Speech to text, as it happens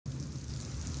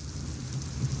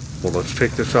Well, let's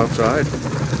take this outside,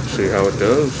 see how it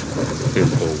does in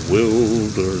the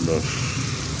wilderness.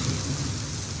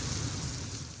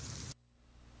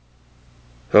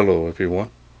 Hello everyone,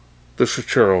 this is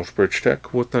Charles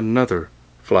BridgTec with another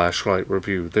flashlight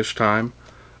review, this time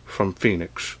from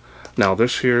Fenix. Now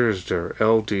this here is their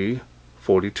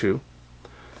LD42,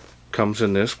 comes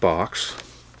in this box.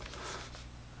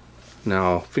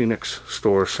 Now Fenix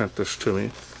store sent this to me.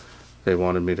 They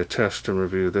wanted me to test and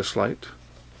review this light.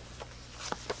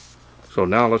 So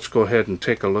now let's go ahead and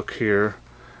take a look here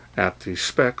at the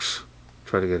specs.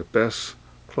 Try to get the best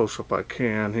close-up I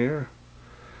can here.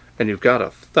 And you've got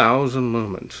 1,000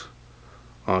 lumens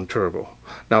on turbo.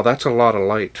 Now that's a lot of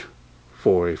light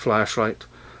for a flashlight.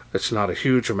 It's not a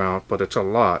huge amount, but it's a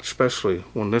lot, especially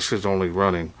when this is only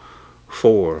running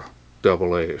 4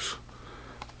 AA's.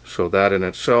 So that in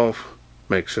itself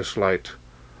makes this light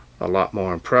a lot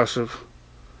more impressive.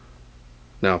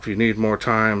 Now if you need more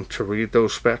time to read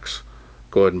those specs,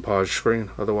 go ahead and pause your screen.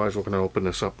 Otherwise we're going to open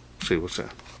this up, see what's in.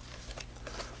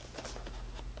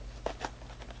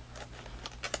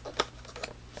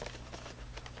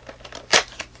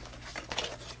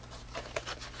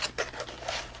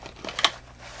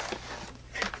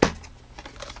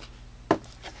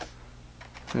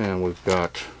 And we've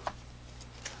got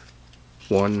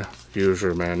one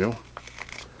user manual.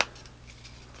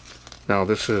 Now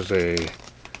this is a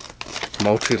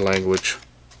multi-language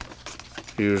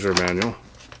user manual,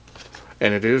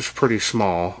 and it is pretty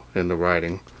small in the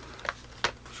writing,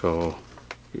 so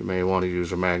you may want to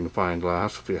use a magnifying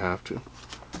glass if you have to.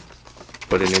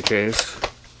 But in any case,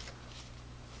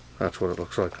 that's what it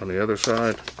looks like on the other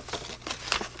side.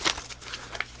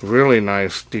 Really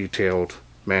nice detailed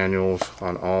manuals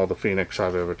on all the Fenix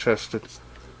I've ever tested.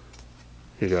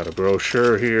 You got a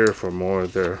brochure here for more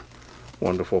of their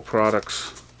wonderful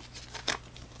products.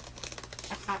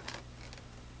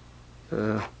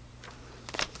 And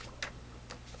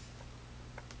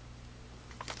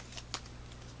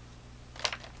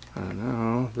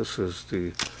now this is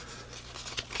the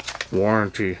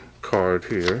warranty card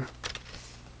here,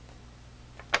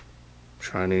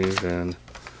 Chinese and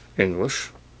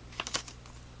English.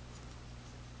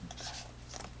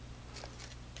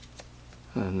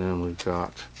 And then we've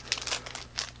got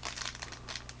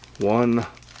one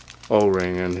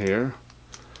O-ring in here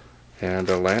and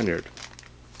a lanyard.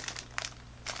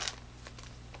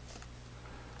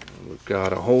 We've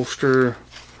got a holster.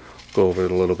 Go over a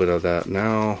little bit of that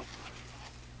now.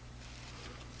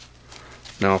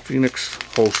 Now Fenix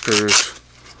holsters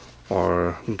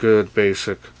are good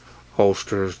basic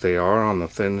holsters. They are on the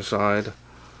thin side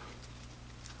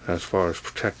as far as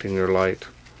protecting your light.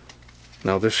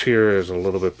 Now this here is a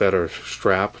little bit better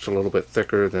strap. It's a little bit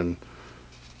thicker than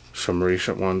some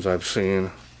recent ones I've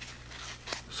seen.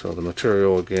 So the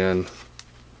material again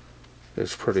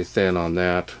is pretty thin on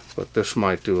that, but this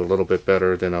might do a little bit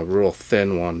better than a real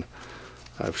thin one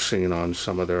I've seen on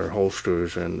some of their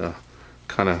holsters, and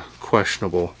kind of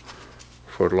questionable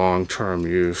for long-term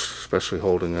use, especially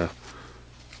holding a,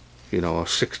 you know, a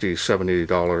 $60,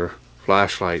 $70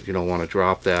 flashlight. You don't want to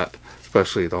drop that,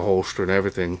 especially the holster and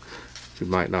everything. You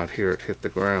might not hear it hit the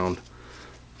ground.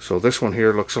 So this one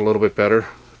here looks a little bit better,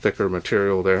 thicker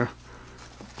material there.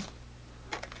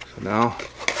 So now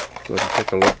go ahead and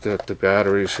take a look at the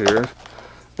batteries here.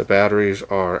 The batteries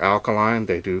are alkaline.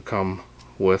 They do come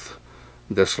with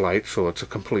this light, so it's a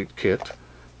complete kit.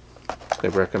 They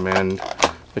recommend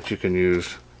that you can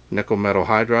use nickel metal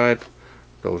hydride.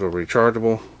 Those are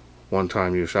rechargeable,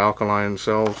 one-time use alkaline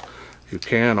cells. You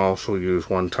can also use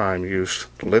one-time use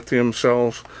lithium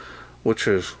cells, which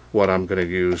is what I'm going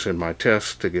to use in my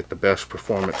test to get the best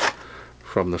performance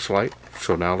from this light.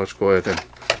 So now let's go ahead and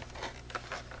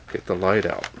get the light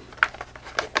out.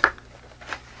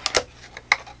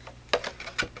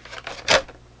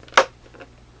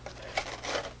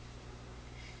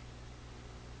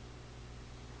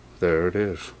 There it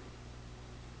is.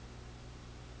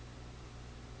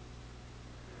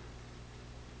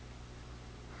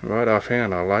 Right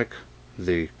offhand, I like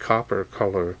the copper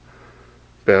color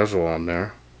bezel on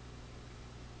there.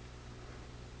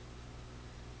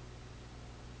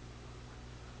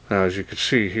 Now as you can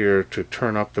see here, to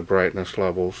turn up the brightness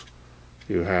levels,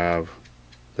 you have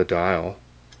the dial,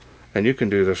 and you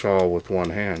can do this all with one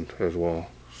hand as well.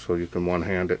 So you can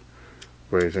one-hand it,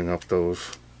 raising up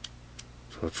those.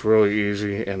 So it's really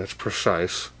easy and it's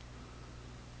precise.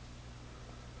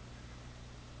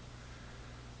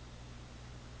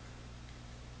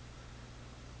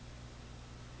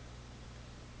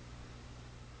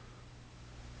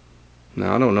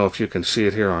 Now I don't know if you can see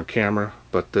it here on camera,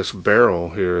 but this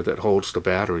barrel here that holds the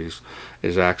batteries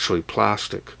is actually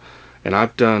plastic, And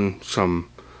I've done some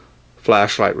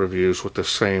flashlight reviews with the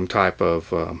same type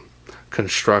of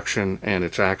construction, and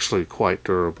it's actually quite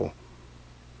durable.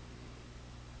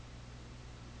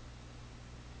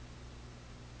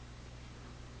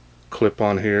 Clip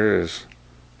on here is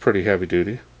pretty heavy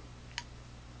duty.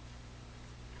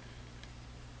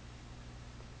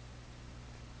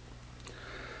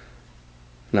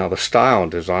 Now the style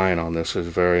and design on this is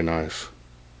very nice.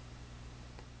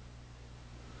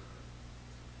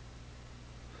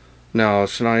 Now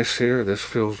it's nice here. This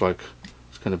feels like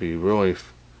it's going to be really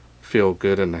feel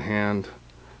good in the hand.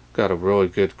 Got a really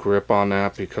good grip on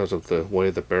that because of the way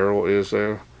the barrel is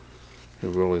there. You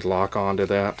really lock onto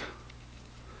that.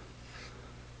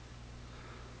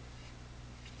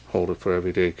 Hold it for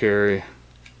everyday carry.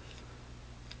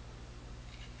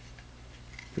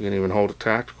 You can even hold it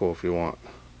tactical if you want.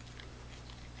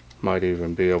 Might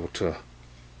even be able to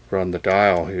run the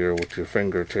dial here with your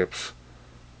fingertips,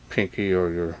 pinky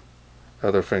or your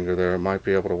other finger there. It might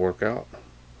be able to work out.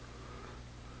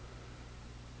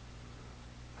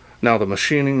 Now the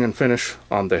machining and finish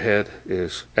on the head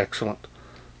is excellent.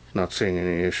 Not seeing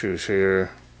any issues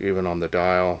here. Even on the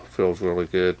dial, feels really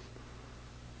good.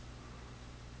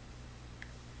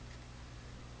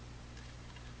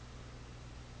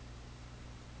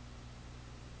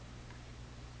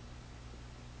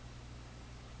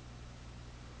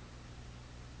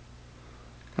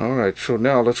 Alright, so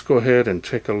now let's go ahead and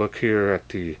take a look here at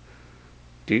the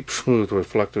deep smooth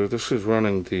reflector. This is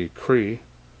running the Cree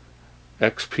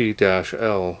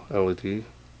XP-L LED.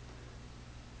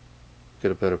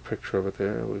 Get a better picture of it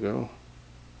there. There we go.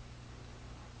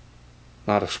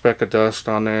 Not a speck of dust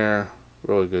on there.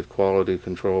 Really good quality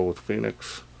control with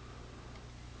Fenix.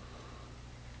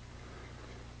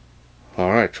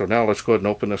 Alright, so now let's go ahead and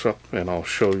open this up and I'll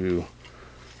show you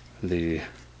the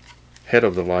head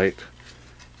of the light.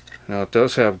 Now it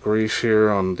does have grease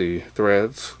here on the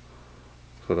threads,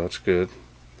 so that's good.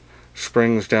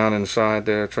 Springs down inside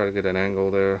there, try to get an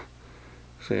angle there.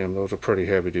 See them, those are pretty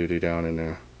heavy duty down in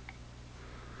there.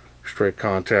 Straight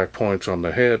contact points on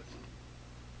the head.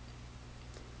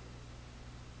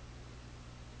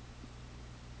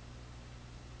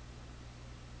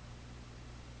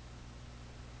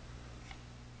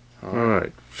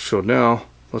 Alright, so now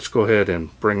let's go ahead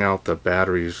and bring out the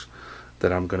batteries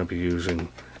that I'm going to be using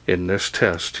in this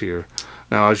test here.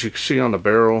 Now as you can see on the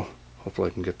barrel, hopefully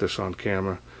I can get this on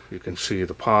camera, you can see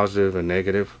the positive and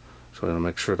negative. So I'm going to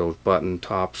make sure those button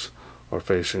tops are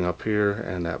facing up here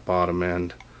and that bottom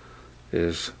end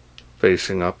is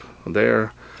facing up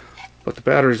there. But the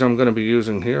batteries I'm going to be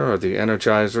using here are the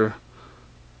Energizer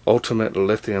Ultimate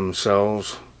Lithium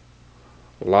cells.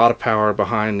 A lot of power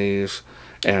behind these,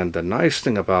 and the nice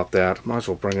thing about that, might as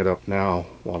well bring it up now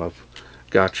while I've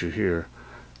got you here.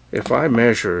 If I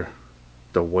measure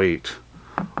the weight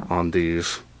on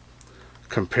these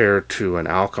compared to an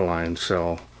alkaline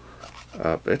cell,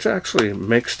 it actually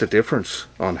makes the difference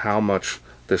on how much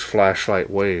this flashlight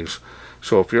weighs.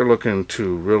 So if you're looking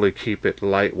to really keep it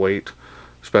lightweight,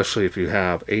 especially if you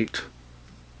have 8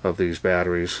 of these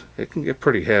batteries, it can get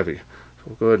pretty heavy. So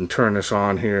we'll go ahead and turn this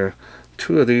on here.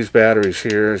 2 of these batteries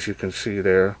here, as you can see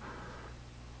there,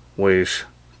 weighs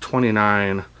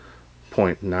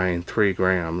 29.93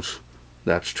 grams.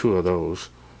 That's 2 of those.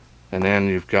 And then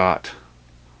you've got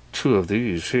 2 of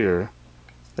these here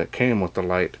that came with the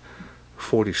light,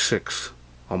 46,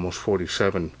 almost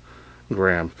 47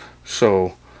 grams.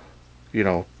 So, you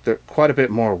know, they're quite a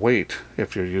bit more weight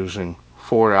if you're using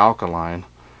 4 alkaline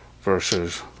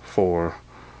versus 4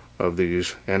 of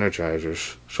these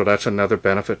energizers. So that's another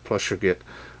benefit. Plus you get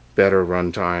better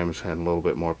run times and a little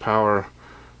bit more power,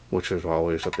 which is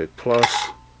always a big plus.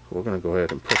 So we're going to go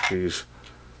ahead and put these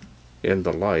in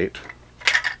the light.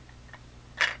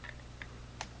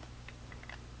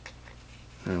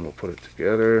 And we'll put it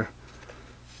together.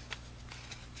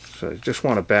 So you just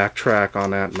want to backtrack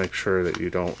on that and make sure that you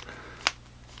don't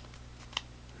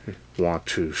want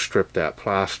to strip that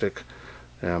plastic.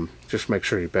 Just make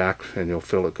sure you back and you'll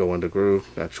feel it go into groove.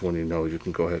 That's when you know you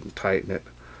can go ahead and tighten it.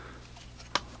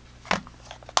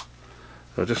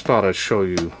 So I just thought I'd show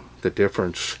you the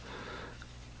difference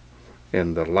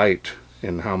in the light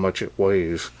and how much it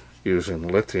weighs using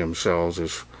lithium cells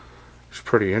is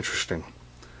pretty interesting.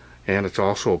 And it's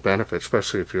also a benefit,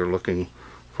 especially if you're looking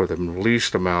for the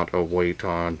least amount of weight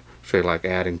on, say like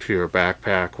adding to your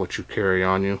backpack what you carry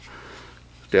on you.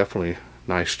 Definitely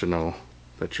nice to know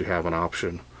that you have an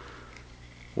option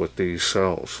with these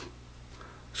cells.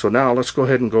 So now let's go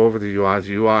ahead and go over the UI.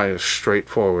 The UI is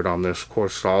straightforward on this. Of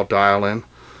course, it's all dial in.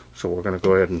 So we're going to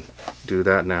go ahead and do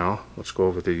that now. Let's go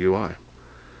over the UI.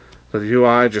 The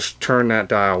UI, just turn that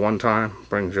dial one time,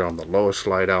 brings you on the lowest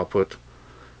light output.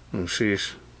 And see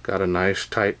it's got a nice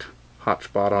tight hot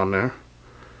spot on there.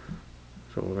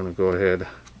 So we're going to go ahead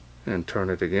and turn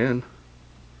it again.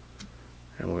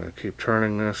 And we're going to keep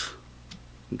turning this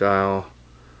dial,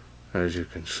 as you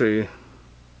can see.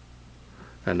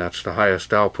 And that's the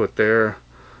highest output there,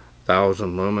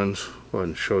 1000 lumens. Go ahead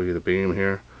and show you the beam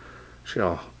here. See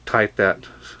how tight that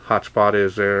hot spot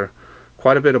is there.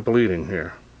 Quite a bit of bleeding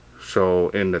here. So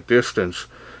in the distance,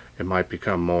 it might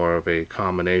become more of a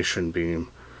combination beam.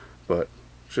 But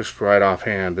just right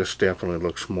offhand, this definitely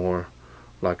looks more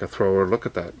like a thrower. Look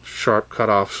at that sharp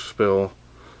cutoff spill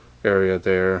area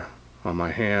there on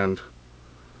my hand.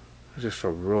 Just a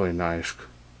really nice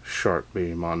sharp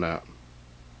beam on that.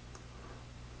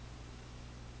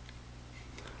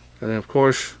 And then of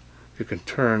course you can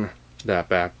turn that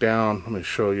back down. Let me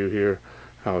show you here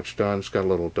how it's done. It's got a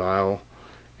little dial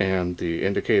and the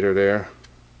indicator there.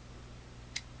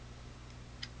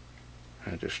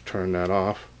 And just turn that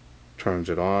off, turns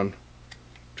it on,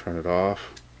 turn it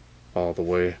off, all the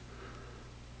way.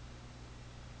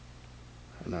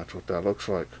 And that's what that looks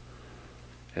like.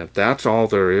 And that's all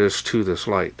there is to this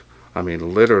light. I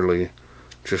mean, literally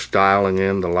just dialing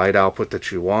in the light output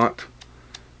that you want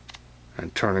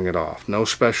and turning it off. No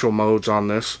special modes on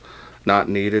this, not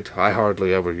needed. I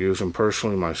hardly ever use them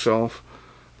personally myself.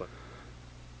 But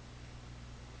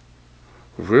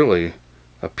really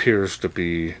appears to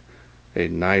be a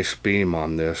nice beam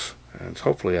on this, and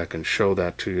hopefully I can show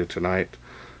that to you tonight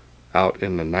out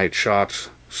in the night shots.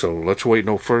 So let's wait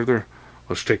no further.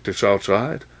 Let's take this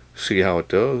outside, see how it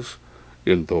does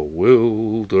in the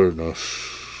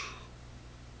wilderness.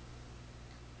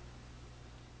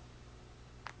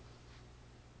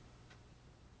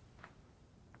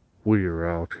 We are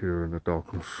out here in the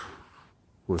darkness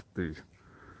with the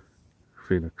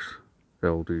Fenix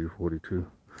LD42.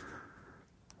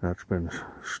 That's been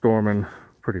storming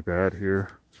pretty bad here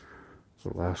for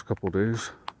the last couple of days.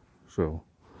 So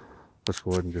let's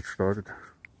go ahead and get started.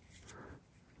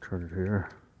 Turn it here.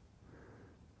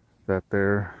 That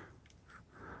there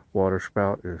water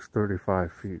spout is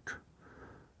 35 feet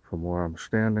from where I'm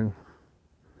standing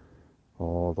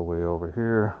all the way over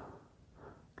here,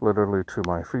 literally to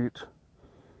my feet,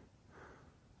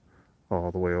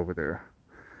 all the way over there.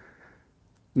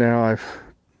 Now, I've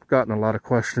gotten a lot of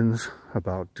questions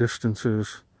about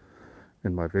distances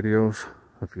in my videos.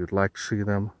 If you'd like to see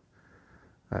them,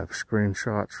 I have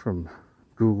screenshots from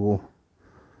Google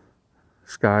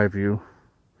Sky View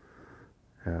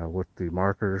with the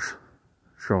markers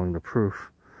showing the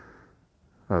proof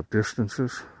of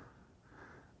distances.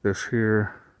 This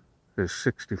here is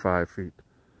 65 feet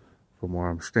from where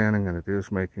I'm standing, and it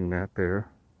is making that there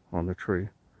on the tree.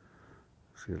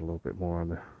 See it a little bit more on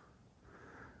the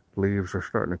leaves are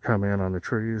starting to come in on the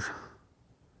trees.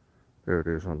 There it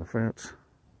is on the fence.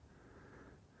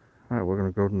 Alright, we're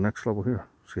going to go to the next level here,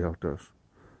 see how it does.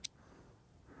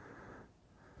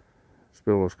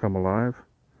 Spill has come alive.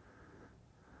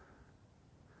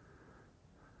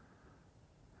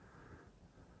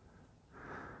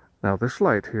 Now this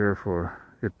light here, for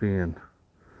it being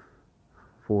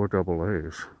 4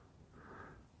 AA's,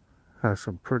 has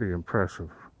some pretty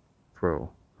impressive throw.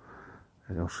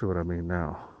 And you'll see what I mean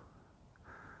now.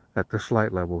 At this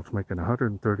light level, it's making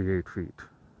 138 feet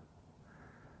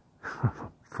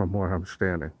from where I'm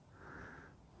standing.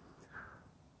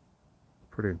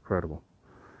 Pretty incredible.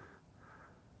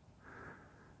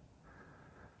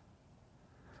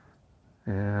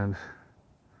 And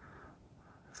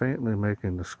faintly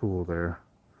making the school there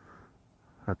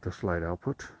at this light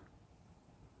output.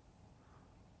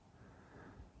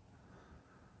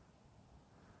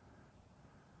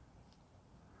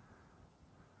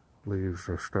 Leaves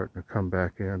are starting to come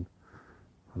back in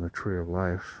on the Tree of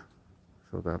Life,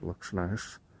 so that looks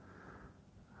nice.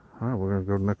 Alright, we're going to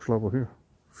go to the next level here,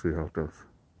 see how it does.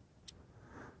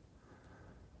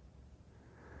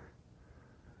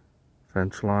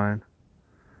 Fence line,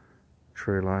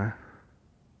 tree line.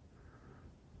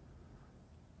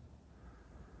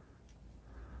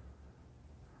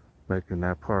 Making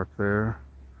that park there,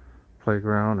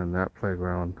 playground, and that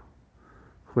playground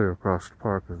clear across the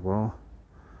park as well.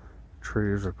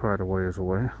 Trees are quite a ways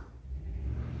away.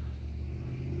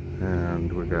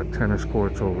 And we got tennis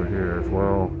courts over here as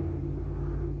well.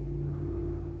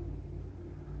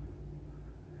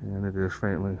 And it is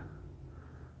faintly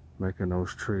making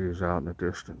those trees out in the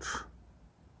distance.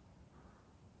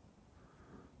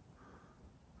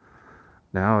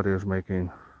 Now it is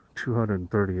making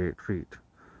 238 feet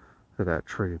to that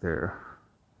tree there.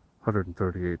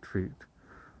 138 feet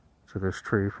to this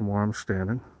tree from where I'm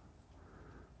standing.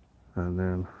 And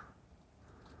then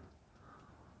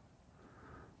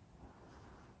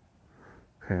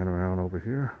pan around over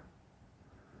here.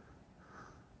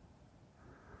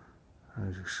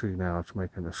 As you see now, it's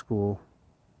making a school,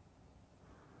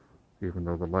 even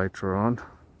though the lights are on.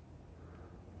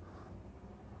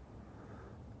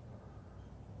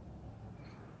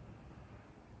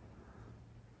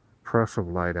 Impressive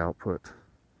light output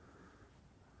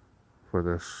for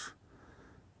this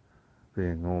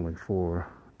being only 4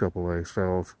 AA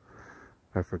cells.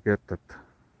 I forget that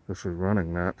this is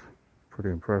running that. Pretty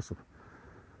impressive.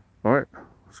 Alright,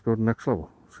 let's go to the next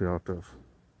level, see how it does.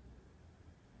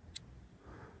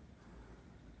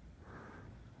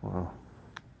 Wow.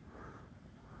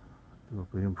 Do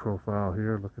a beam profile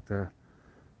here, look at that.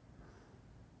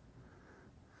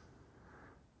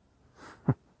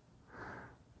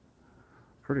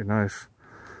 Pretty nice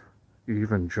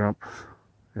even jump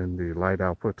in the light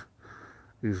output.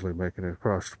 Easily making it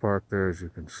across the park there, as you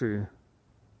can see.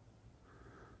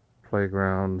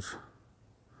 Playgrounds.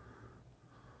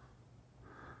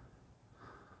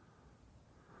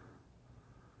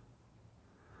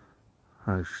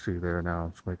 As you see there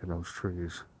now, it's making those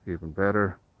trees even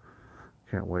better.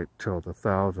 Can't wait till the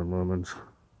 1,000 lumens.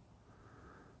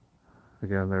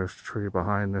 Again, there's the tree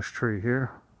behind this tree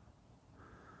here.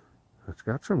 It's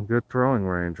got some good throwing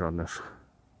range on this.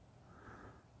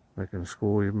 Making the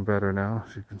school even better now,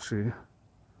 as you can see.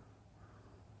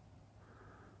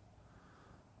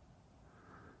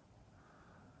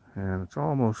 And it's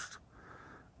almost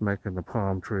making the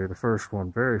palm tree, the first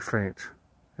one, very faint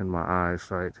in my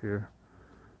eyesight here.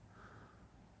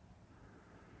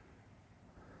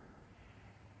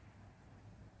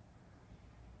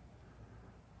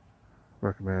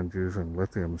 Recommend using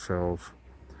lithium cells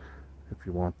if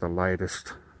you want the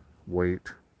lightest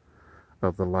weight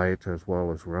of the light as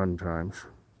well as run times.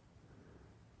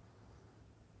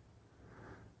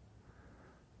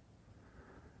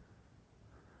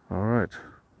 Alright,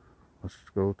 let's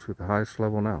go to the highest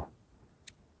level now.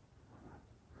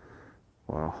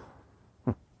 Wow.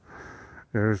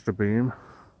 There's the beam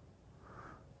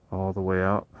all the way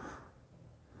out.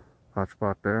 Hot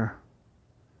spot there.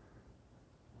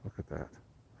 Look at that.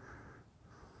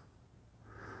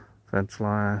 Fence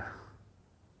line,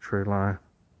 tree line.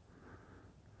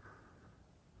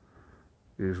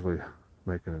 Easily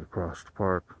making it across the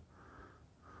park.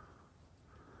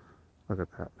 Look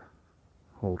at that.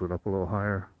 Hold it up a little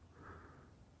higher.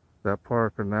 That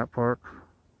park and that park,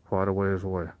 quite a ways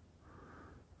away.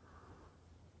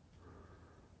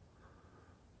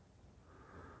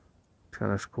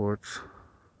 Tennis courts.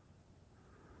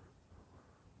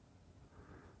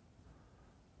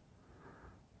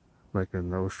 Making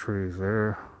those trees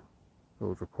there,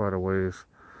 those are quite a ways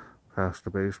past the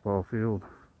baseball field.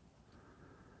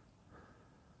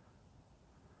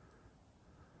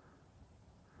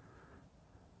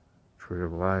 Tree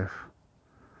of life.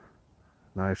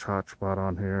 Nice hot spot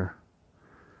on here.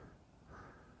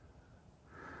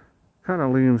 Kind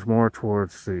of leans more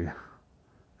towards the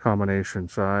combination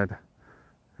side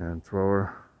and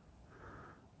thrower.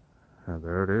 And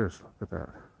there it is, look at that.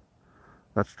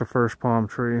 That's the first palm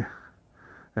tree.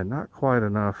 And not quite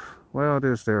enough. Well, it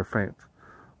is there faint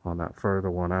on that further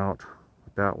one out.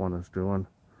 What that one is doing.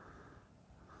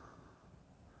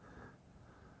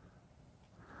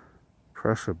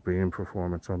 Impressive beam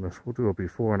performance on this. We'll do a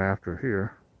before and after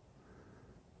here.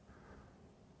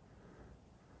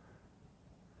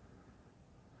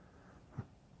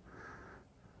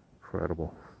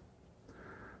 Incredible.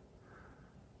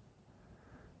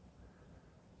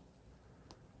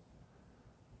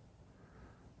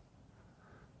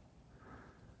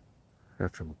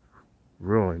 Got some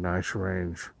really nice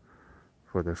range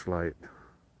for this light.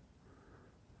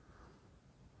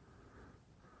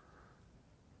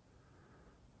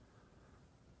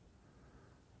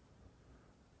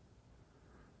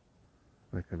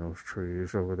 Making those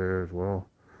trees over there as well.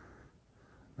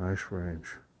 Nice range.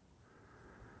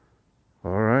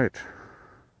 Alright.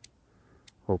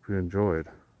 Hope you enjoyed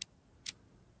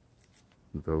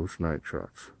those night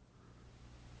shots.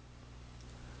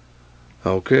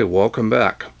 Okay, welcome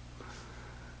back.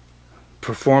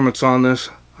 Performance on this,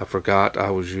 I forgot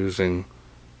I was using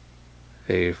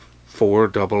a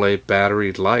 4 AA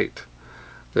battery light.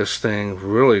 This thing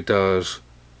really does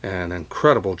an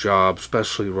incredible job,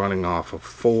 especially running off of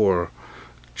 4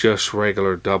 just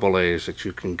regular AA's that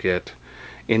you can get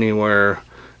anywhere,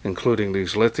 including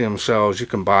these lithium cells. You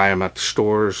can buy them at the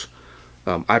stores.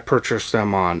 I purchased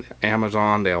them on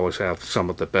Amazon. They always have some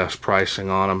of the best pricing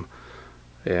on them.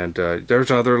 And there's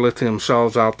other lithium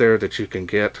cells out there that you can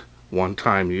get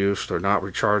one-time use. They're not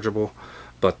rechargeable,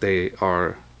 but they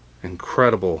are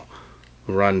incredible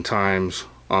run times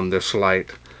on this light.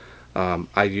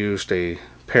 I used a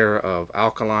pair of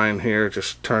alkaline here,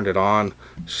 just turned it on,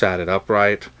 sat it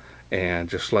upright, and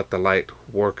just let the light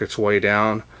work its way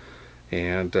down.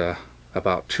 And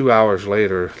about 2 hours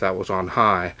later, that was on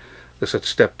high. This had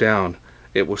stepped down.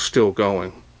 It was still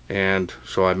going. And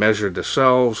so I measured the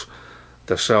cells.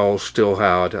 The cells still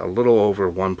had a little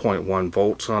over 1.1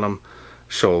 volts on them.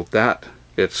 So that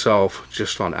itself,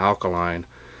 just on alkaline,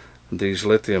 these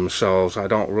lithium cells, I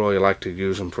don't really like to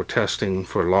use them for testing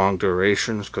for long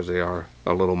durations because they are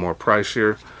a little more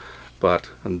pricier, but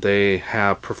they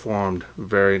have performed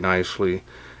very nicely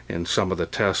in some of the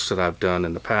tests that I've done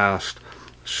in the past.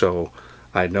 So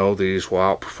I know these will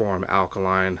outperform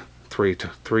alkaline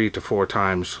three to four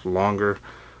times longer.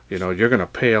 You know, you're going to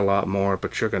pay a lot more,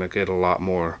 but you're going to get a lot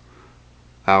more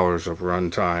hours of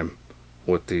runtime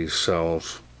with these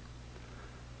cells.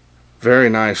 Very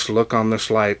nice look on this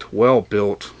light, well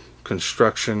built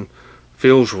construction,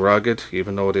 feels rugged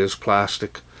even though it is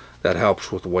plastic. That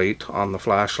helps with weight on the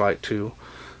flashlight too,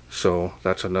 so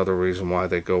that's another reason why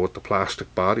they go with the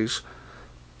plastic bodies.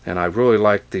 And I really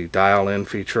like the dial in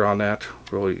feature on that,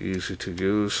 really easy to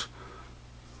use.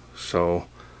 So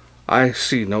I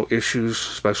see no issues,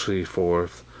 especially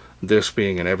for this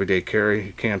being an everyday carry.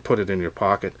 You can put it in your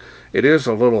pocket. It is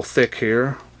a little thick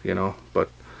here, you know,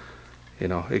 but you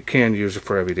know, it can use it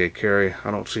for everyday carry. I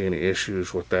don't see any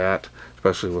issues with that,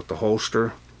 especially with the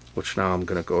holster, which now I'm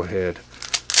going to go ahead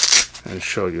and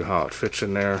show you how it fits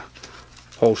in there.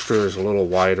 Holster is a little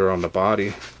wider on the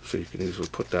body, so you can easily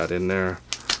put that in there,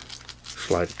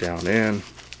 slide it down in,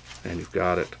 and you've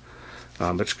got it.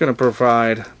 It's going to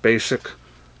provide basic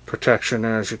protection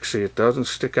there. As you can see, it doesn't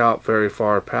stick out very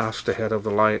far past the head of the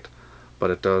light,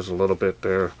 but it does a little bit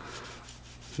there.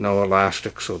 No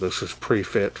elastic, so this is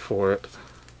pre-fit for it.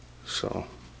 So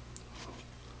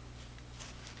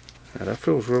yeah, that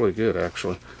feels really good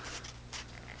actually.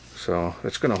 So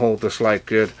it's going to hold this light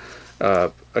good.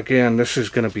 Again, this is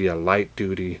going to be a light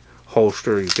duty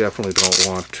holster. You definitely don't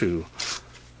want to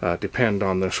depend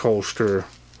on this holster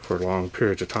for long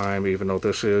periods of time, even though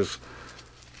this is.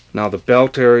 Now the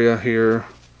belt area here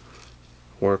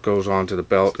where it goes onto the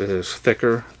belt is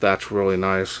thicker. That's really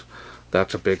nice.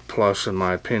 That's a big plus in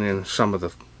my opinion. Some of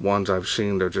the ones I've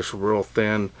seen, they're just real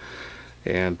thin,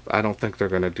 and I don't think they're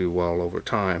going to do well over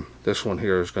time. This one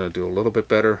here is going to do a little bit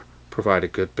better, provide a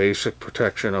good basic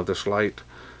protection of this light.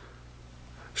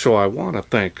 So I want to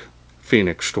thank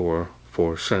Fenix Store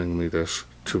for sending me this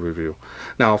to review.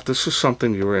 Now if this is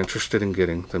something you are interested in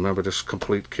getting, remember this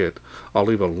complete kit. I'll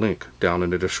leave a link down in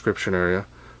the description area,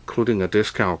 including a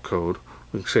discount code.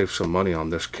 We can save some money on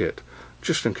this kit,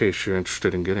 just in case you're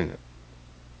interested in getting it.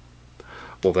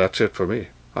 Well, that's it for me.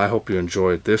 I hope you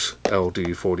enjoyed this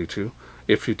LD42.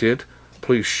 If you did,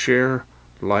 please share,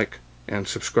 like, and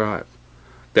subscribe.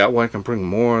 That way I can bring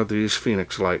more of these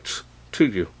Fenix lights to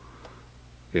you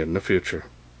in the future.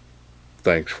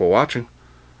 Thanks for watching.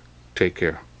 Take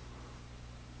care.